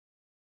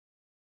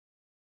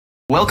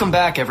Welcome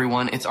back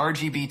everyone, it's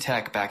RGB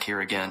Tech back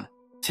here again.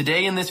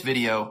 Today in this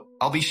video,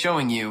 I'll be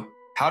showing you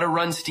how to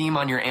run Steam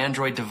on your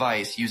Android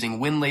device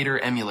using Winlator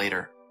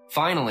Emulator.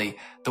 Finally,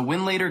 the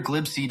Winlator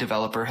Glibc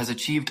developer has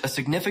achieved a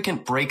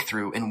significant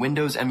breakthrough in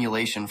Windows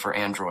emulation for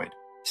Android.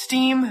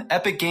 Steam,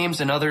 Epic Games,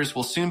 and others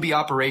will soon be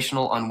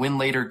operational on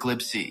Winlator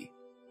Glibc.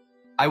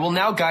 I will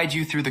now guide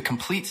you through the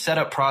complete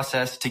setup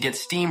process to get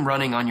Steam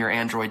running on your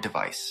Android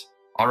device.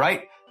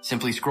 Alright,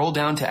 simply scroll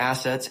down to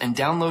Assets and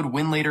download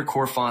Winlator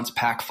Core Fonts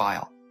pack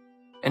file.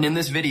 And in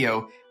this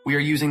video, we are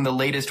using the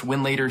latest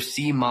Winlator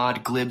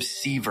CMOD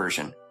Glibc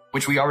version,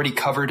 which we already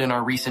covered in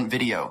our recent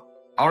video.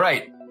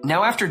 Alright,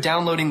 now after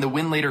downloading the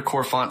Winlator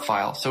Core Font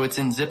file, so it's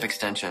in zip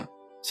extension,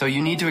 so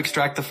you need to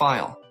extract the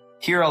file.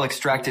 Here I'll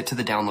extract it to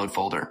the download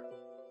folder.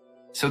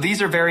 So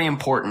these are very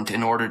important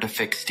in order to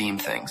fix Steam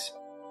things.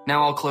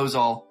 Now I'll close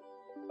all.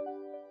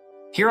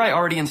 Here I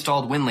already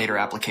installed Winlator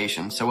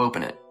application, so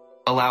open it.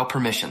 Allow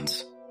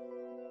permissions.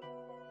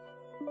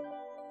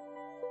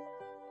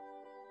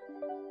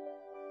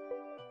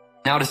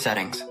 Now to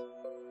settings.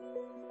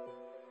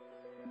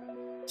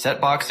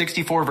 Set box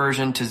 64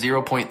 version to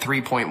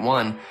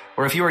 0.3.1,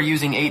 or if you are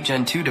using 8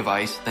 Gen 2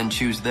 device, then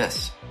choose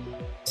this.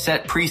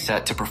 Set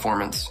preset to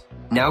performance.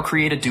 Now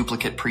create a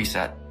duplicate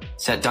preset.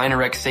 Set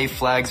DirectX safe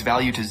flags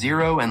value to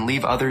 0 and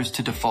leave others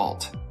to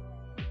default.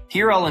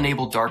 Here I'll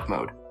enable dark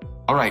mode.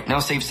 Alright, now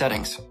save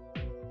settings.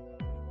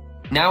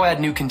 Now add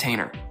new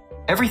container.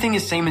 Everything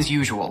is same as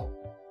usual.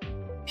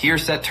 Here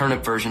set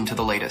turnip version to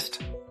the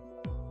latest.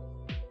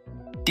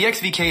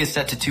 DXVK is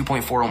set to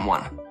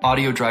 2.401,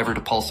 audio driver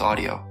to pulse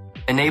audio.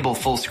 Enable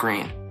full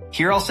screen.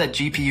 Here I'll set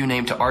GPU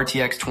name to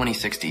RTX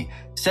 2060,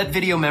 set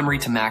video memory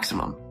to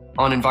maximum.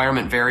 On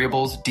environment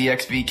variables,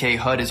 DXVK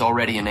HUD is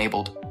already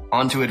enabled.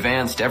 On to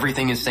advanced,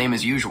 everything is same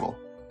as usual.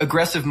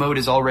 Aggressive mode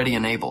is already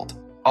enabled.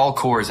 All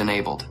cores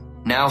enabled.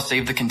 Now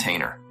save the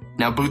container.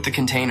 Now boot the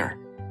container.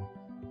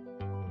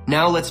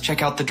 Now let's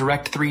check out the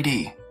Direct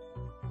 3D.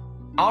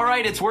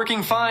 Alright, it's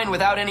working fine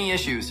without any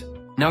issues.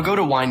 Now go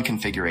to Wine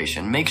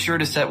configuration. Make sure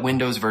to set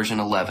Windows version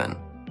 11.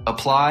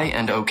 Apply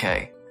and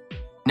OK.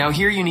 Now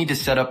here you need to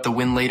set up the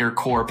Winlator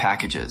core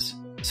packages.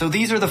 So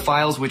these are the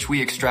files which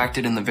we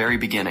extracted in the very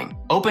beginning.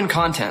 Open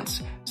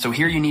contents. So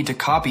here you need to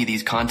copy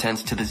these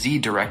contents to the Z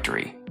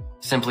directory.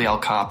 Simply I'll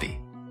copy.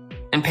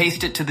 And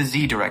paste it to the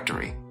Z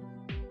directory.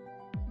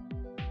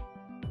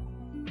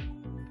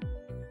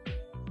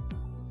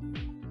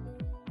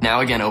 Now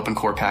again open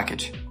core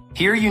package.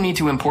 Here you need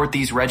to import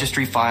these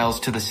registry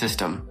files to the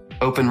system.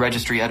 Open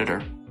registry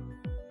editor.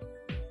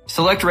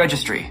 Select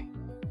registry.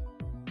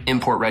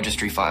 Import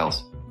registry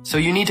files. So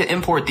you need to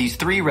import these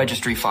 3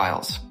 registry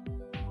files.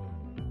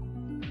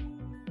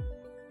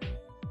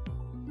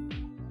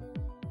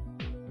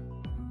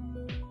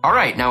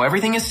 Alright, now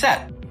everything is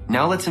set.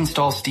 Now let's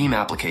install Steam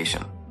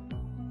application.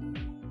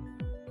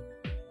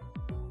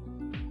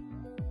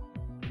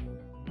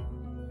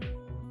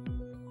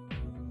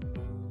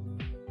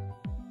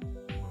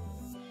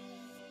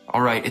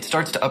 Alright, it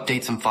starts to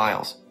update some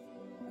files.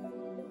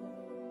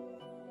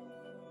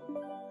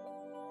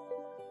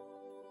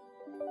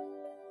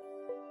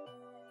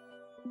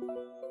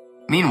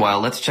 Meanwhile,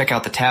 let's check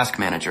out the task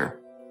manager.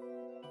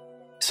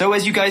 So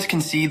as you guys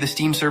can see, the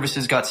Steam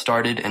services got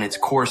started and its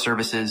core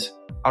services.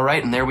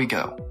 Alright, and there we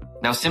go.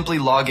 Now simply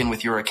log in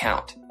with your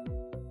account.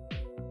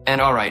 And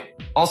alright,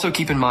 also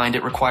keep in mind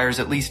it requires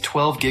at least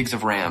 12 gigs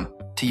of RAM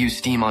to use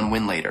Steam on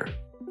Winlator.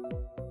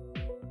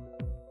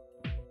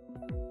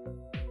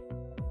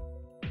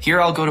 Here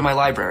I'll go to my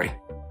library.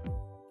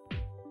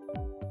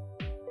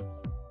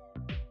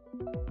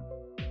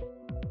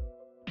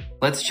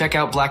 Let's check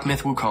out Black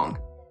Myth Wukong.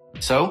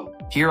 So,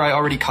 here I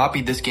already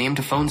copied this game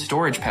to phone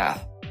storage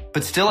path.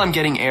 But still I'm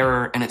getting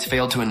error and it's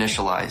failed to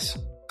initialize.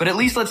 But at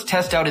least let's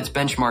test out its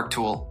benchmark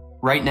tool.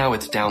 Right now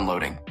it's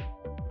downloading.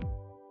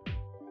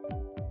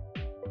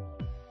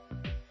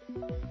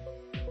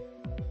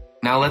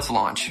 Now let's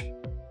launch.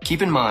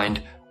 Keep in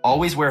mind,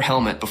 always wear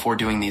helmet before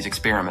doing these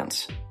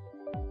experiments.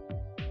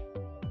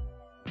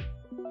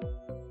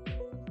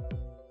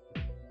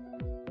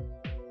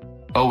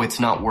 Oh, it's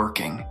not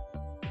working.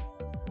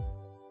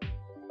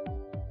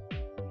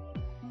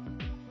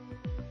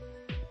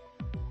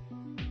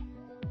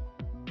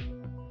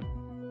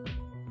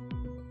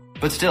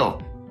 But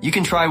still, you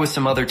can try with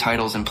some other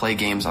titles and play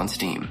games on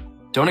Steam.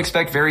 Don't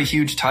expect very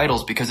huge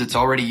titles because it's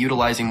already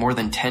utilizing more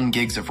than 10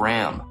 gigs of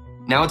RAM.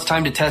 Now it's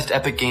time to test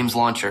Epic Games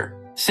Launcher.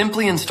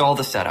 Simply install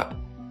the setup.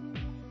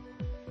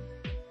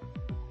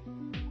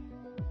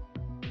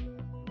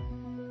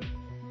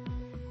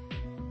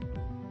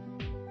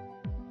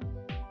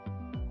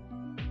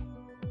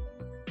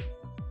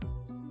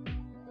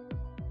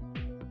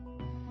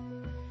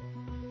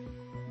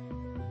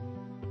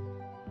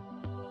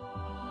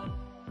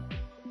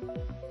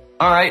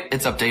 Alright,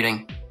 it's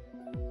updating.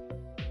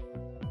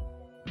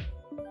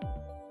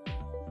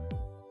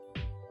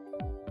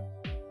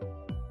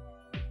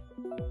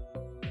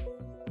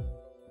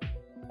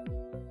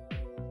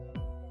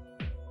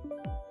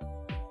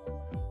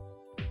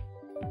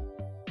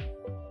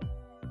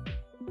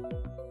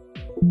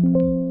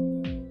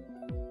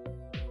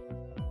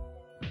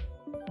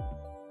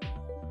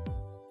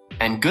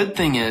 And good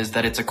thing is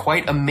that it's a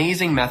quite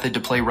amazing method to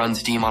play Run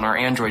Steam on our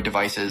Android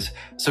devices,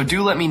 so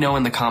do let me know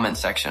in the comments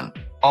section.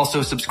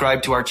 Also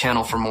subscribe to our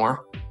channel for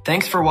more.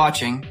 Thanks for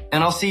watching,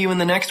 and I'll see you in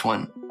the next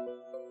one.